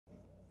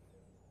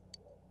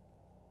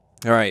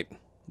Alright.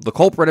 The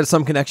culprit had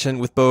some connection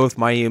with both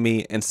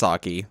Mayumi and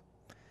Saki.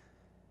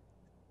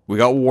 We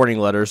got warning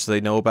letters, so they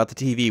know about the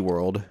TV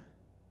world.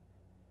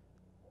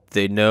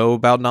 They know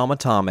about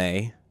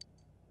Namatame.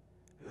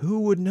 Who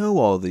would know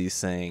all these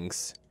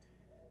things?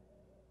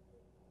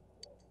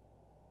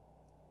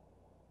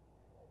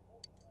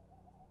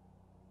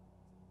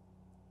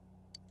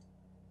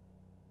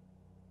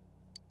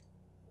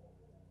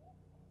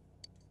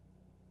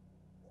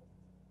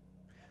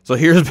 So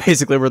here's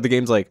basically where the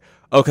game's like,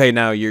 okay,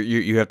 now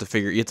you have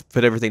to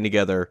put everything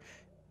together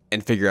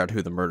and figure out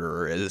who the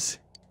murderer is.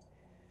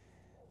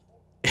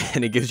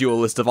 And it gives you a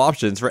list of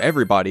options for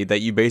everybody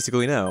that you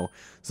basically know.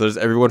 So there's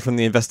everyone from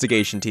the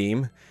investigation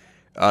team,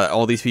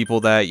 all these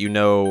people that you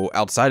know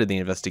outside of the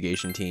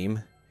investigation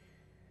team,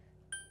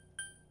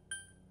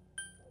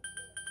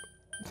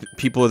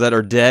 people that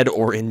are dead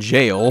or in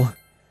jail.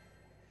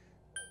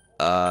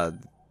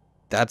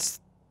 That's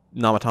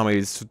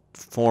Namatame's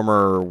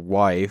former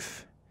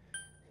wife,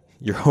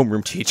 your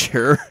homeroom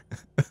teacher,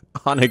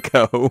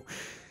 Hanako,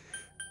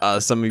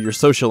 some of your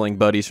social link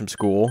buddies from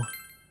school.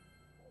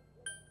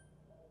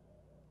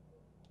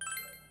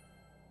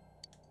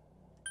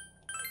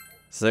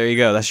 So there you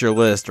go. That's your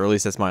list, or at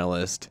least that's my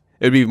list.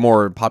 It would be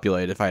more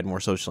populated if I had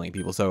more social link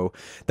people. So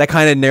that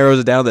kind of narrows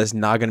it down. That's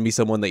not going to be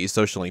someone that you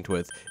social linked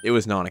with. It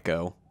was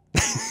Nanako.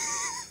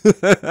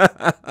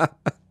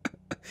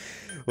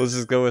 Let's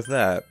just go with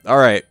that. All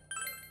right.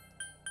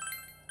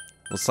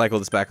 We'll cycle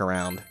this back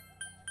around.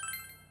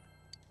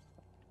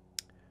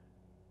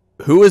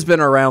 Who has been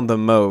around the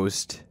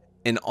most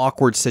in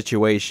awkward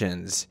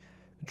situations,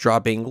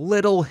 dropping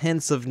little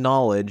hints of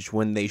knowledge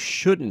when they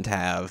shouldn't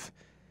have,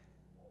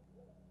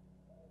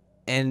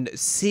 and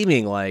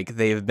seeming like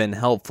they've been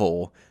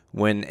helpful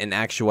when in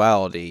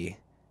actuality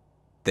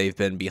they've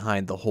been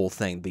behind the whole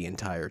thing the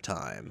entire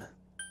time?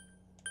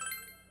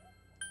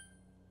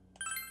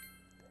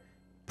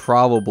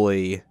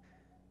 Probably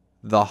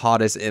the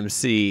hottest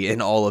MC in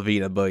all of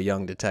Vita, but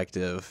young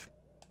detective.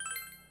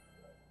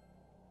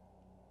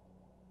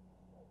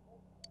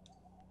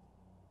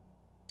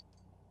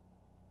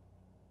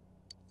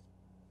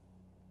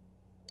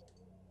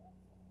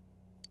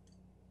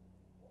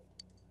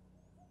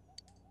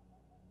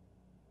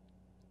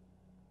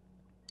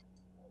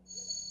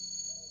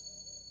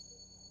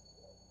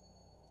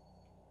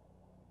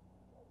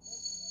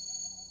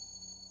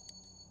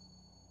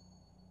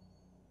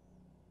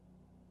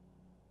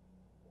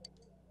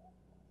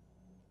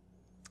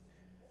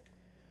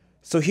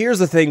 So here's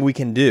the thing we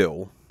can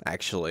do,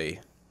 actually.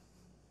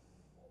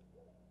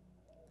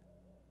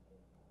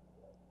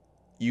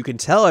 You can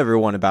tell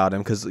everyone about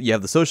him because you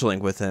have the social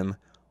link with him,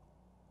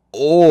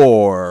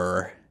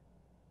 or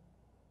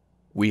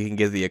we can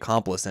get the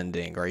accomplice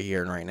ending right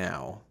here and right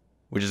now,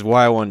 which is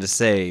why I wanted to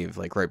save,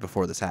 like, right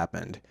before this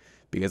happened,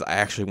 because I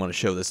actually want to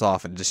show this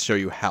off and just show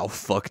you how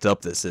fucked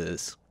up this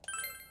is.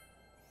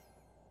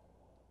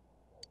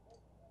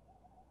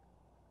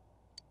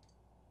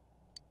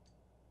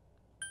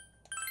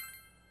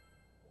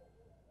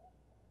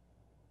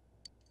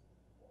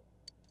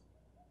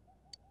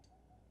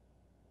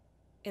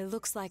 It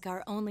looks like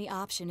our only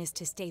option is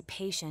to stay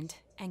patient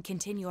and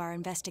continue our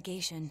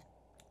investigation.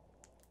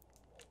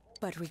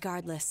 But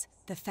regardless,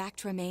 the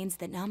fact remains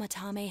that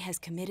Namatame has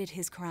committed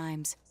his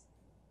crimes,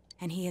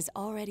 and he has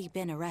already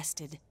been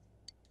arrested.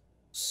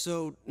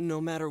 So,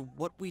 no matter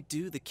what we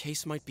do, the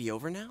case might be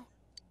over now?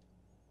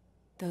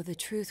 Though the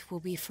truth will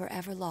be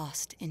forever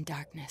lost in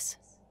darkness.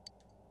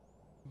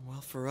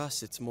 Well, for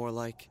us, it's more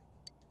like...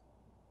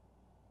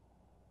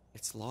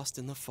 it's lost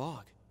in the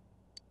fog.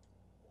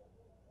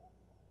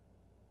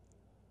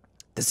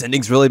 This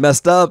ending's really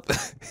messed up.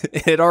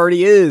 It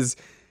already is.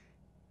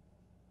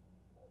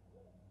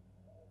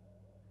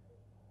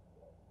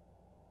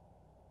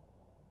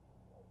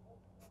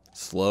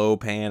 Slow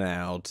pan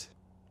out.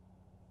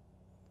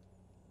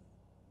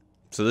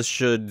 So this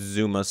should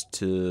zoom us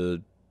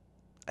to,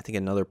 I think,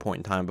 another point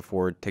in time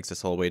before it takes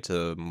us all the way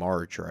to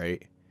March,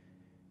 right?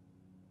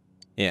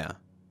 Yeah.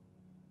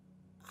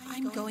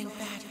 I'm going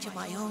back to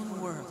my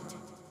own world.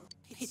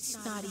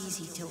 It's not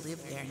easy to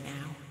live there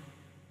now,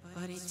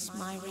 but it's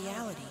my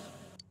reality.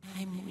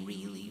 I'm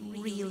really,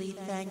 really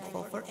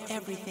thankful for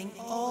everything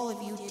all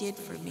of you did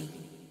for me.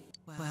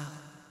 Well,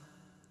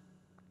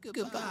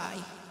 goodbye.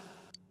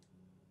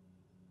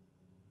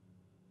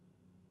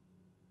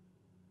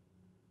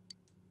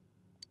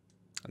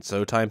 And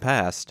so time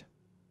passed.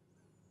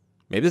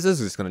 Maybe this is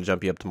just going to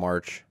jump you up to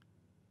March.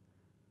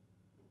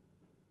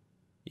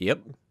 Yep.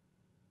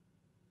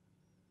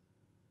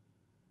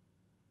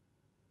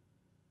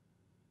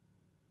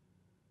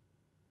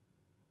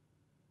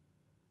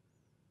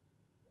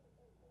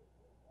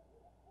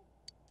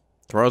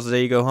 Tomorrow's the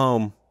day you go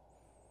home.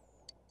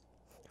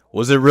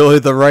 Was it really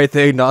the right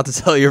thing not to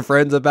tell your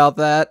friends about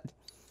that?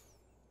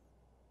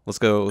 Let's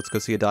go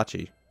see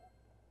Adachi.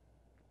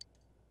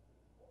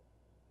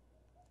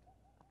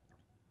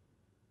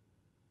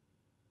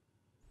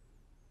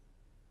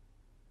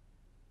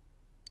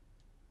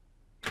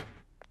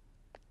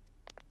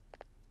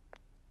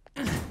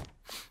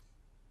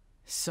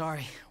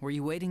 Sorry, were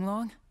you waiting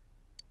long?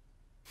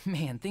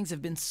 Man, things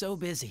have been so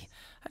busy.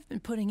 I've been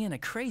putting in a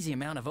crazy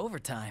amount of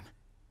overtime.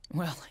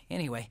 Well,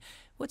 anyway,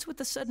 what's with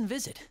the sudden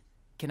visit?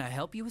 Can I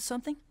help you with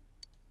something?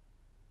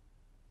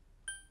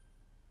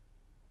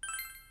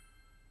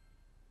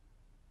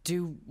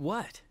 Do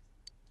what?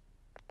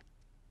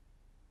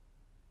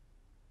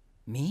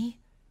 Me?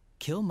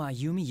 Kill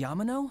Mayumi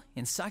Yamano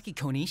and Saki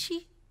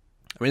Konishi?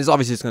 I mean, it's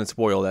obviously going to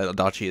spoil that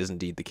Adachi is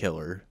indeed the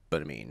killer,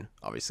 but I mean,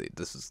 obviously,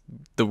 this is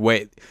the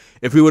way.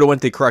 If we would have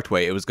went the correct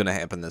way, it was going to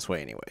happen this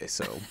way anyway,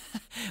 so.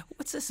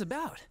 What's this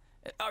about?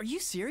 Are you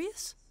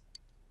serious?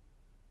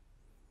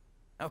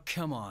 Oh,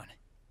 come on.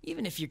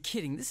 Even if you're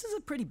kidding, this is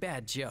a pretty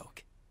bad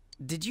joke.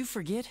 Did you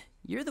forget?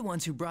 You're the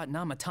ones who brought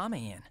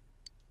Namatame in.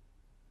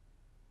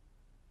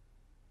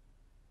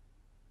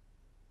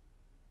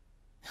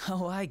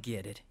 Oh, I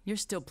get it. You're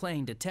still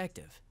playing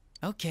detective.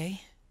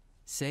 Okay.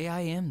 Say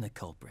I am the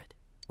culprit.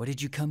 What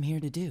did you come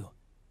here to do?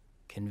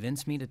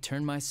 Convince me to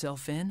turn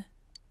myself in?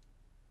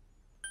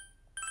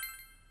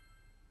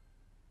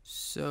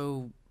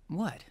 So,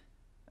 what?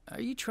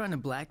 Are you trying to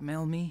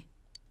blackmail me?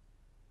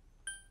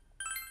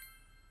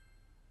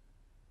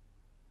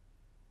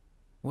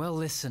 Well,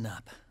 listen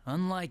up.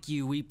 Unlike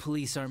you, we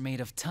police aren't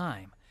made of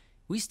time.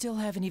 We still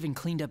haven't even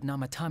cleaned up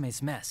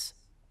Namatame's mess.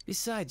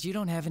 Besides, you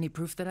don't have any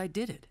proof that I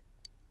did it.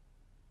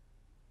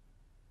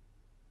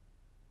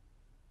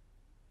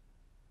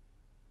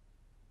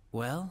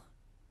 Well,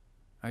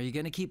 are you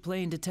gonna keep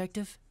playing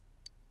detective?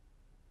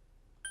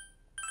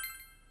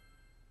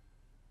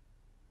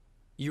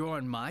 You're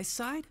on my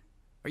side?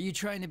 Are you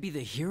trying to be the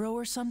hero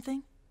or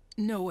something?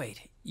 No,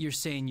 wait. You're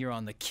saying you're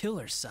on the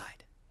killer's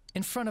side.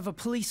 In front of a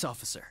police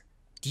officer.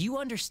 Do you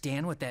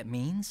understand what that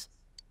means?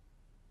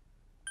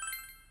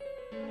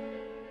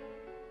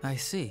 I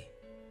see.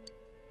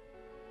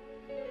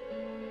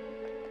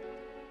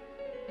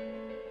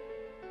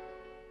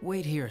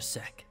 Wait here a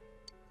sec.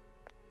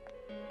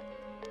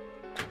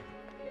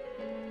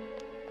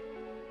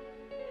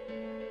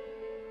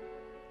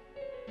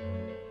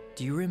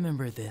 Do you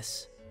remember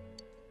this?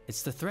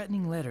 It's the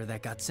threatening letter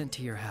that got sent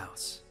to your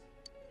house.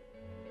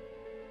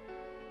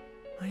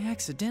 I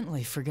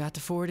accidentally forgot to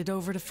forward it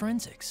over to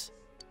forensics.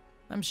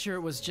 I'm sure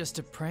it was just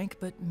a prank,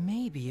 but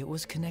maybe it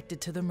was connected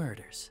to the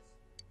murders.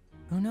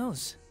 Who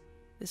knows?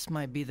 This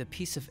might be the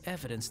piece of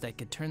evidence that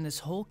could turn this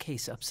whole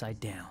case upside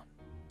down.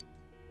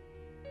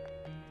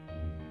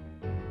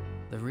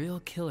 The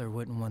real killer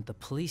wouldn't want the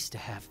police to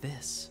have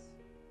this.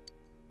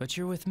 But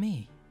you're with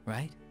me,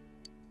 right?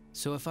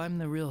 So if I'm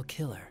the real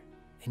killer,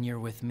 and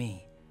you're with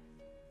me,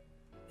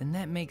 then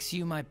that makes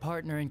you my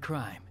partner in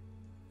crime.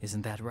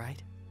 Isn't that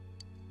right?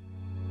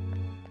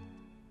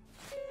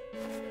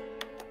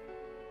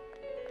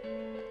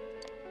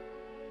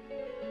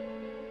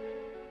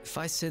 If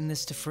I send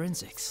this to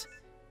forensics,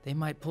 they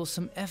might pull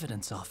some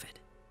evidence off it.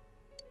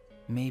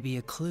 Maybe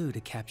a clue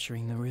to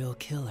capturing the real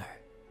killer.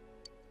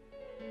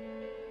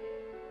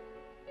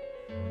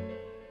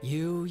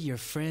 You, your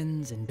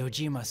friends, and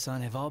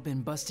Dojima-san have all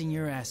been busting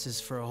your asses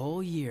for a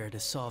whole year to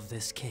solve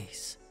this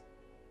case.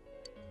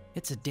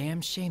 It's a damn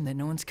shame that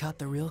no one's caught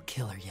the real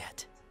killer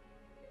yet.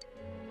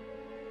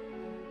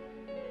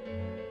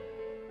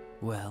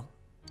 Well...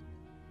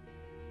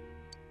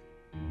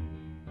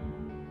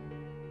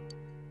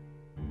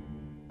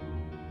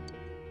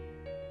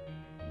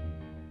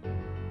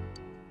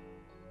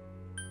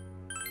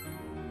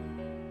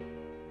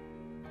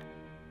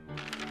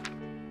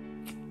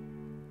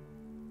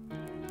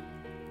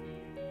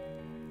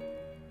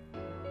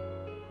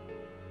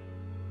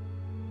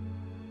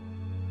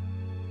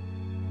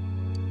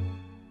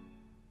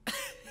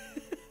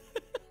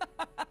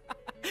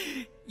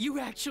 You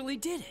actually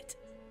did it!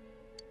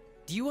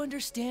 Do you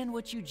understand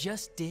what you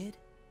just did?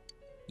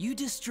 You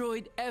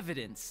destroyed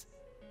evidence.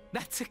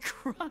 That's a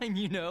crime,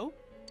 you know?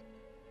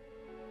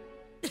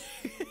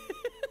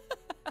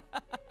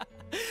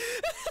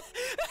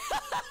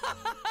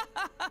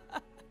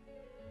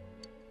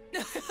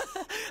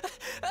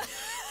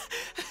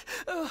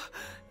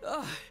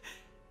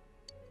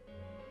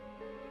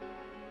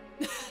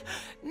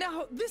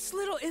 Now, this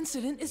little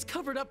incident is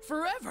covered up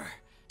forever.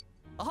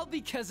 All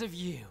because of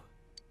you.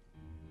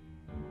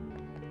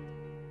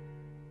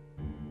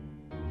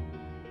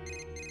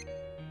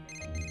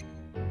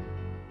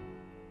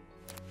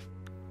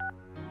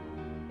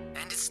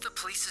 And it's the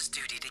police's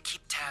duty to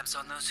keep tabs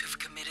on those who've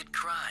committed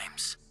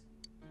crimes.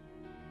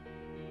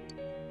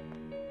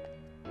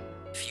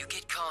 If you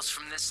get calls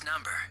from this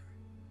number,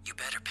 you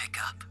better pick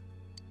up.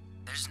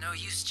 There's no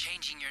use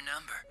changing your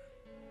number.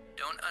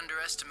 Don't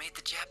underestimate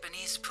the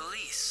Japanese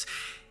police.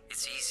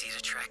 It's easy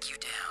to track you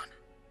down.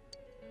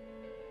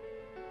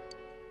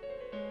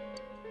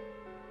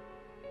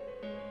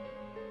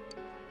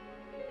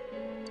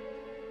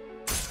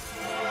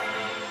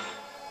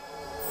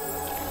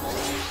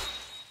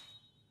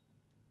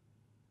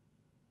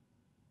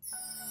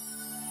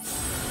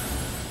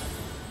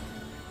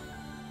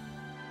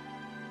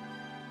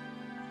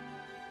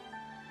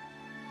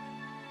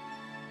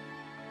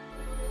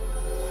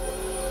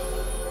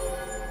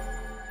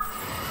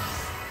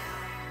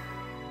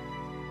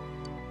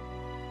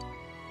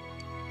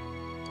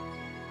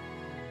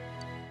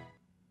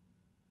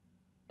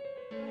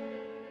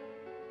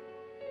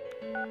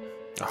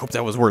 I hope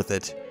that was worth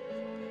it.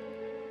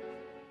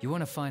 You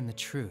want to find the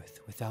truth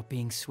without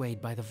being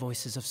swayed by the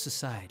voices of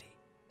society.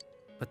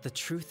 But the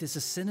truth is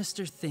a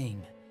sinister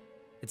thing.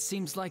 It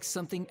seems like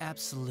something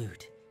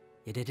absolute,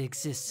 yet it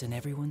exists in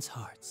everyone's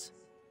hearts.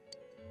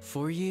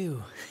 For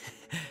you,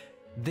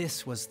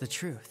 this was the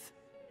truth.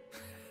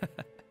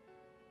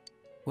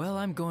 Well,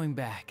 I'm going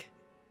back,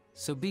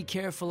 so be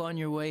careful on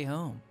your way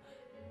home.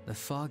 The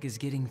fog is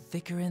getting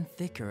thicker and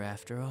thicker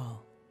after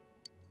all.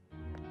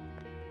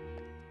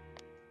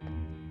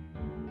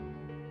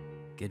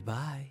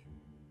 Goodbye,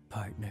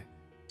 partner.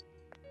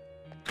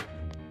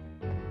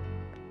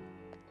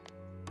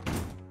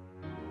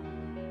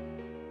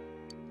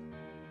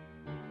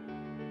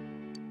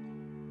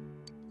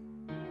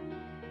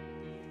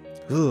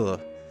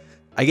 Ugh.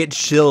 I get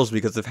chills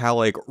because of how,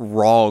 like,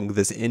 wrong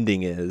this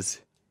ending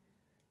is.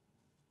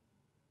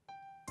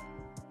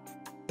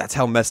 That's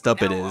how messed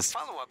up it is. A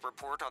follow-up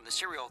report on the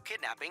serial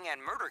kidnapping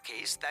and murder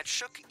case that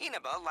shook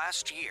Inaba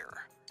last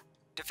year.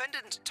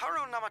 Defendant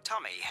Taro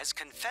Namatame has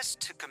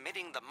confessed to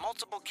committing the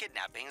multiple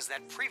kidnappings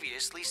that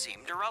previously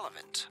seemed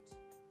irrelevant.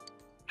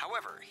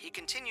 However, he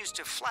continues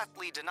to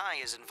flatly deny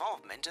his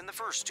involvement in the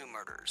first two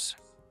murders.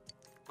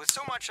 With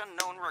so much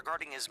unknown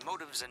regarding his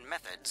motives and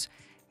methods,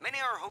 many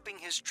are hoping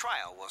his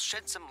trial will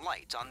shed some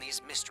light on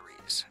these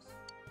mysteries.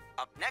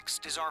 Up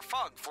next is our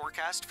fog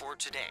forecast for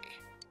today.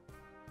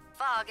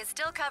 Fog is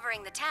still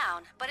covering the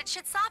town, but it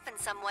should soften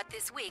somewhat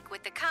this week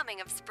with the coming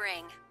of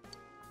spring.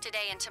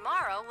 Today and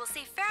tomorrow will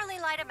see fairly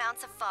light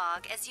amounts of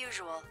fog as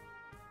usual.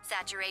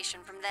 Saturation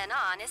from then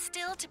on is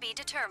still to be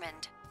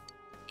determined.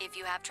 If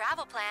you have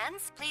travel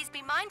plans, please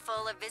be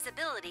mindful of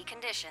visibility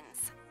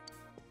conditions.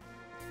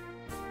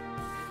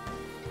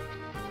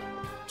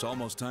 It's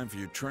almost time for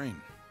your train.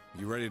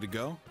 You ready to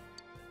go?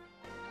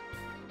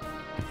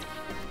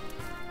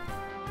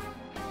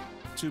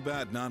 Too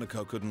bad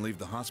Nanako couldn't leave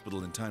the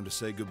hospital in time to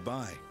say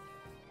goodbye.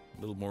 A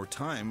little more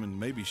time and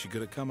maybe she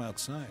could have come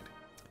outside.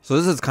 So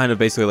this is kind of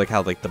basically like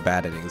how, like, the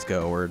bad endings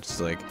go, where it's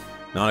like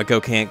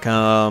Nanako can't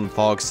come,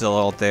 Fog's still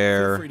out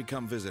there. Feel free to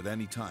come visit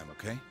any time,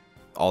 okay?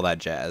 All that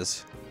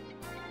jazz.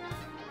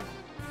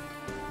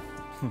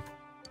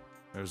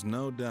 There's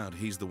no doubt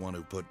he's the one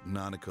who put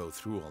Nanako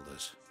through all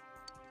this.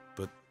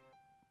 But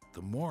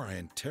the more I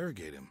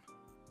interrogate him,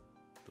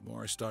 the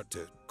more I start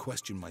to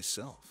question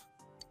myself.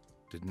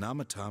 Did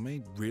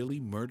Namatame really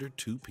murder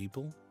two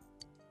people?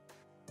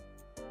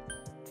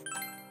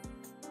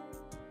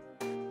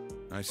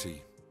 I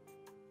see.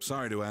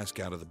 Sorry to ask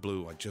out of the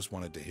blue, I just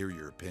wanted to hear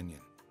your opinion.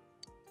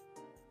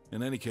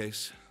 In any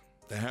case,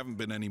 there haven't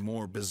been any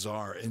more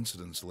bizarre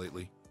incidents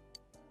lately.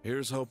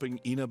 Here's hoping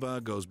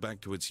Inaba goes back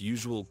to its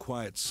usual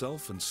quiet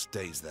self and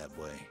stays that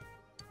way.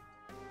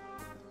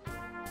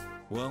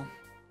 Well,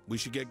 we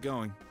should get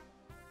going.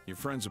 Your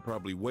friends are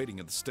probably waiting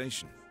at the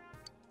station.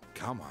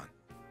 Come on.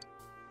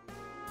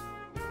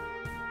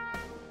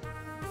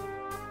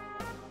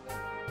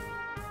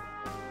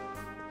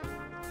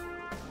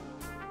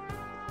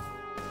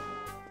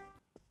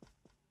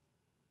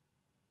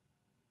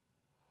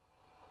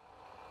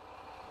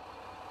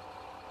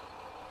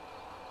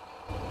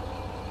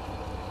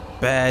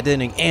 Bad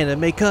ending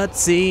anime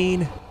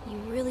cutscene. You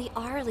really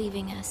are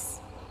leaving us.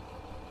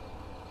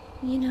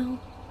 You know,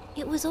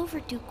 it was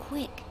overdue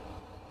quick.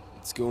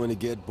 It's going to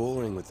get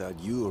boring without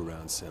you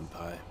around,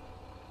 Senpai.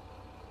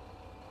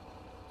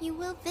 You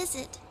will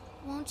visit,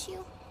 won't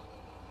you?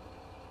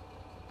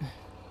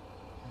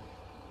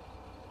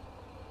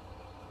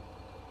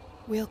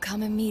 We'll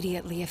come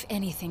immediately if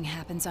anything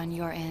happens on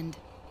your end.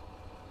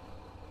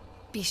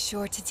 Be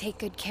sure to take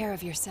good care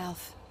of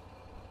yourself.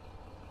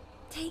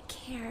 Take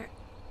care.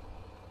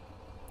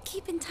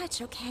 Keep in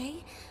touch,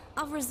 okay?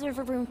 I'll reserve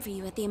a room for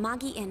you at the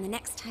Amagi Inn the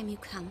next time you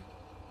come.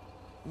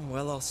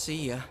 Well, I'll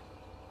see ya.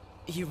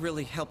 You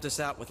really helped us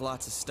out with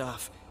lots of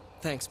stuff.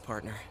 Thanks,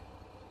 partner.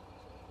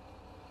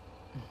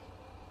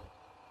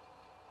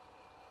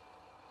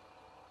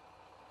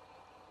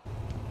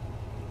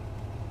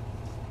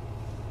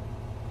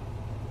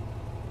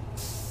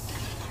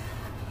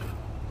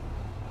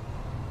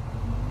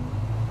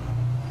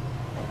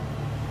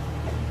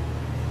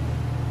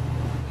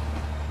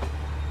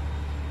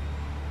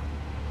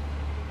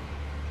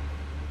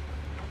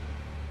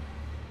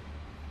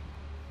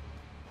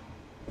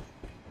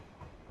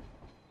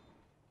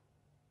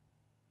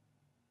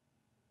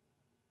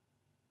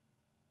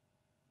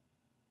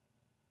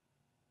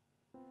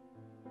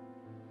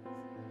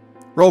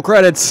 Roll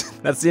credits.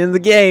 That's the end of the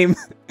game.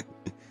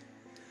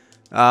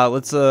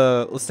 Let's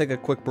take a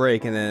quick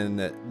break, and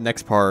then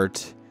next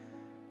part,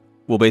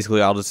 well,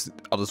 basically I'll just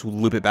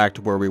loop it back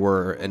to where we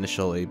were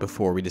initially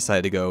before we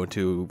decided to go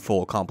to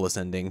full accomplice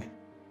ending.